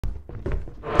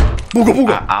Booga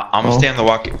booga. I'm gonna stay on the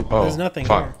walkie. Oh, There's nothing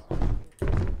fuck.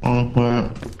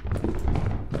 here.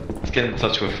 Let's get in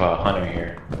touch with Hunter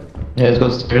here. Yeah, let's go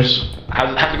upstairs.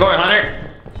 How's it going,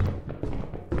 Hunter?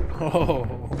 Oh.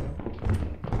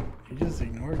 He just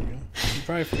ignored you. He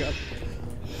probably forgot.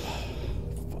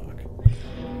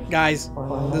 Fuck. Guys,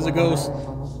 there's a ghost.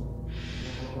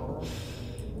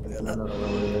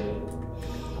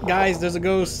 Guys, there's a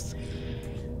ghost.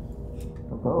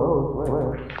 Where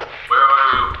are you?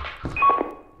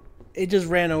 It just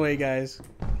ran away, guys.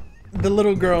 The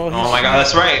little girl. Oh my god,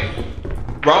 that's right.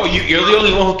 Bro, you're the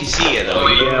only one who can see it, though.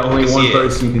 Yeah, only one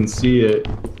person can see it.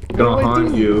 Gonna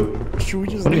haunt you. Should we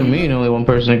just What do you mean only one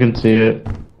person can see it?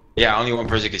 Yeah, only one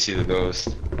person can see the ghost.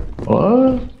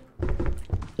 What?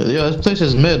 Yeah, this place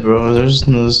is mid, bro. There's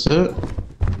no shit.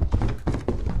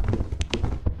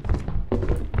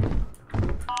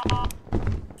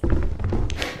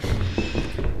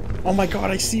 Oh my god,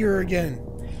 I see her again.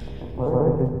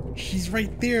 She's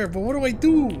right there, but what do I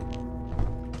do?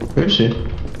 Where is she?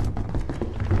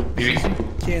 You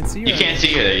Can't see her. can't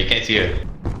see her there. You can't see her.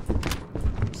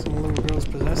 Some little girl's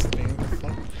possessed me. What the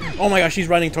fuck? Oh my gosh, she's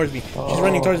running towards me. She's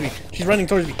running towards me. She's running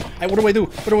towards me. What do I do?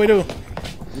 What do I do?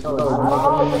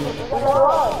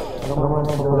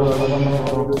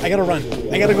 I gotta run.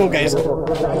 I gotta go, guys.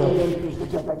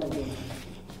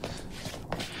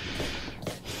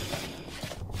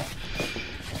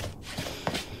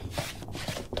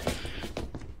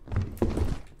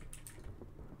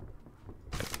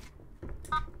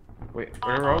 Wait,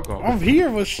 where did Ro go? I'm here,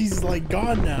 but she's like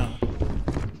gone now.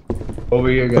 Over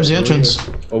here, guys. Where's the over entrance?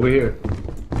 here. Over here.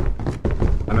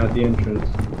 I'm at the entrance.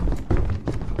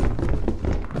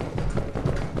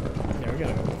 Yeah, we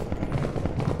gotta go.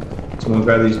 Someone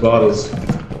grab these bottles.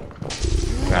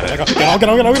 Got it. Get out, get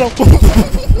out, get out, get out.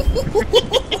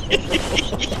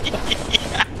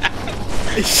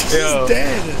 She's Yo.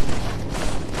 dead.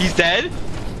 He's dead?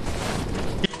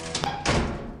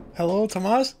 Hello,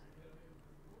 Tomas?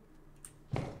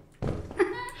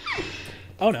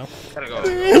 Oh no. Gotta go.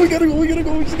 We gotta go, we gotta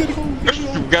go, we just gotta go, we gotta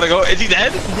go. We gotta go. Is he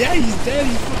dead? Yeah, he's dead,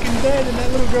 he's fucking dead, and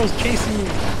that little girl's chasing me.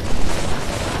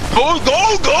 Go,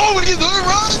 go, go! What are you doing,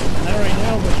 run? Not right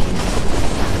now, but she's...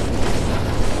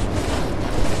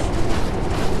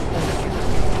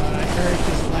 I heard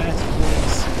his last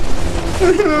voice.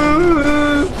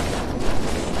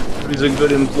 He's a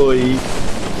good employee.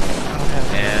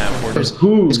 Yeah, poor dude.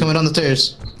 Who? He's coming down the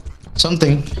stairs.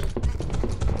 Something.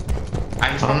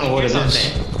 I don't know what hear it is.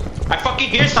 something. I fucking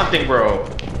hear something, bro.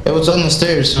 It was on the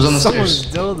stairs. It was on the Someone's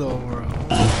stairs. dildo, bro.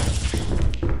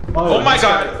 Oh my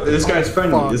god. This guy's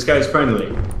friendly. Fuck. This guy's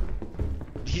friendly.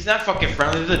 He's not fucking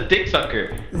friendly. He's a dick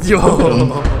sucker. Yo.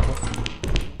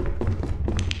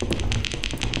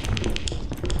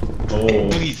 Oh.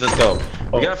 Please, let's go.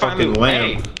 Oh, We gotta find fucking Luke.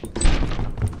 lamb. Hey.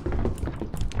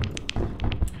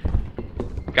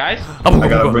 Guys? I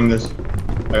gotta bring this.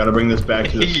 I gotta bring this back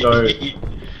to the start.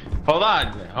 Hold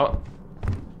on.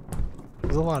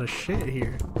 There's a lot of shit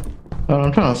here. Oh,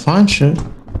 I'm trying to find shit.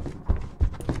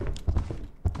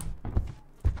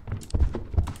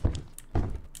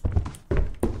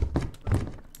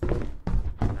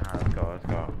 Let's go, let's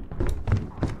go.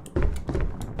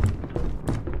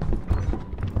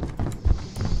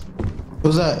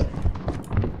 What's that?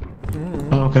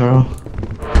 Oh, okay, bro.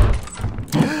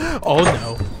 Oh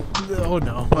no. Oh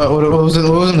no. What was in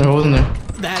there? What was in there?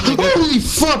 That nigga. Holy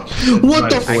fuck! What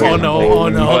the Right, fuck? Oh no, oh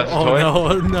no, What? oh no,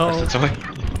 oh no. That's a toy.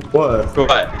 What?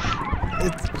 What?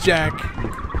 It's Jack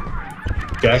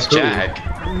Jack? who?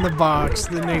 Jack. in the box,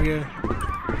 the nigga.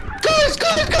 Guys! It's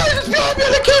behind me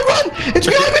and I can't run! It's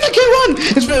behind me and I can't run!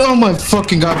 It's behind. Oh my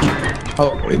fucking god!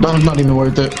 Oh, that's not even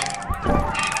worth it.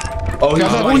 Oh, he's we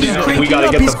cranking gotta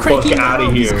up, get he's the fuck cranking out up,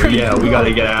 of he's here. cranking Yeah, we up.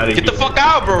 gotta get out of here. Get the fuck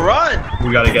out, bro. Run.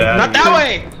 We gotta get out of Not here. that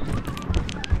way.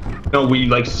 No, we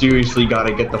like seriously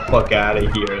gotta get the fuck out of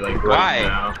here, like right Why?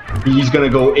 now. He's gonna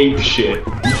go ape shit.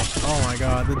 Oh my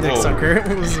god, the dick Whoa. sucker.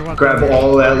 was walking Grab there.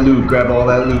 all that loot. Grab all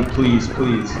that loot, please,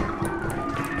 please.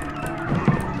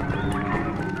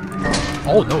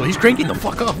 Oh no, he's cranking the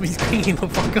fuck up. He's cranking the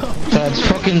fuck up. That's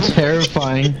fucking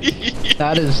terrifying.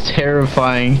 That is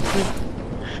terrifying.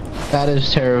 That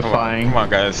is terrifying. Come on,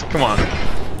 guys. Come on.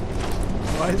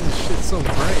 Why is this shit so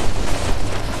bright?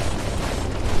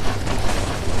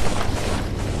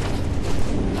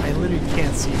 I literally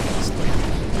can't see this thing.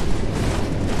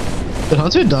 Did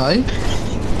Hunter die?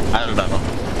 I don't know.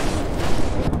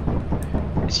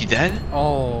 Is he dead?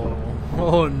 Oh.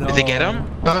 Oh no. Did they get him?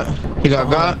 He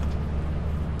got.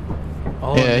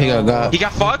 Oh, Yeah, he got. He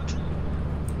got fucked?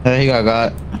 Yeah, he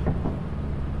got.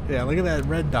 Yeah, look at that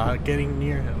red dot getting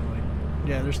near him. Like,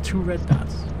 yeah, there's two red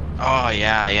dots. Oh,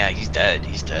 yeah, he's dead.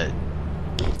 He's dead.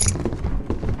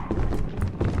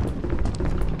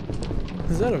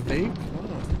 Is that a vape?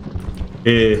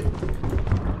 Yeah.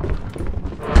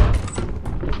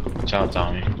 Ciao,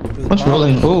 Tommy. There's What's bottles.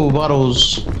 rolling? Oh,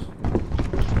 bottles.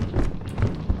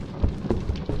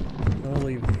 I'll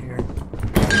leave it here.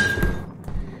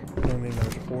 I don't mean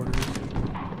there's quarters.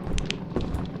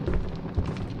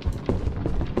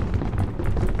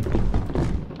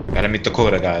 Gotta meet the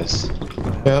quota, guys.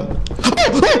 Yep.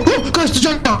 Oh, guys, the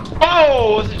jack down.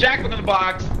 Oh, it's a jackpot in the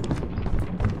box.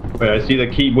 Wait, I see the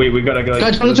key. Wait, we gotta go.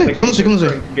 Guys, come this way, come this way, come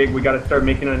this way. Gig, we gotta start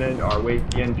making our way to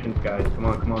the entrance, guys. Come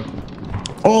on, come on.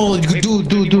 Oh, dude.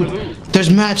 There's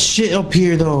mad shit up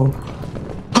here, though.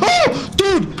 Oh,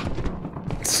 dude.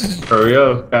 Hurry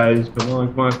up, guys. Come on.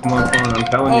 I'm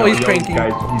telling you. Oh, he's cranking.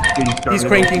 Guys, He's starting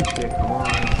cranking. to shit. Come on.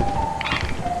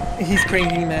 He's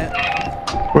cranking that.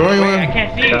 Where are you? Wait, I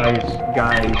can't see.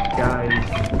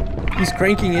 Guys. He's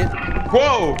cranking it.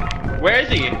 Whoa! Where is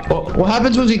he? What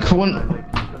happens when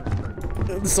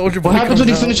The soldier boy What happens when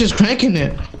he comes out. finishes cranking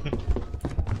it?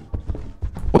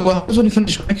 What happens when he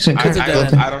finishes cranking it? It's a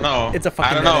dead end. I don't know. It's a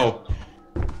fucking I don't know.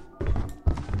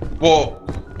 Well,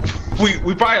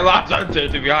 we probably lost Hunter,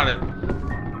 to be honest.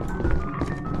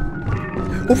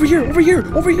 Over here!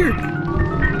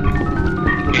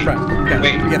 Right,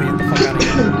 Wait. we gotta get the fuck out of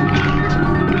here.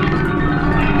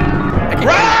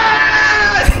 Run!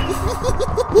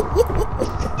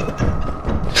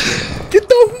 Get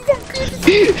the fuck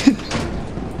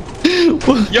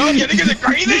Yo, you think it's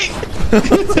crazy?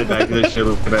 Get back to this shit.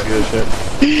 Get back to this shit.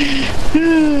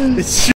 It's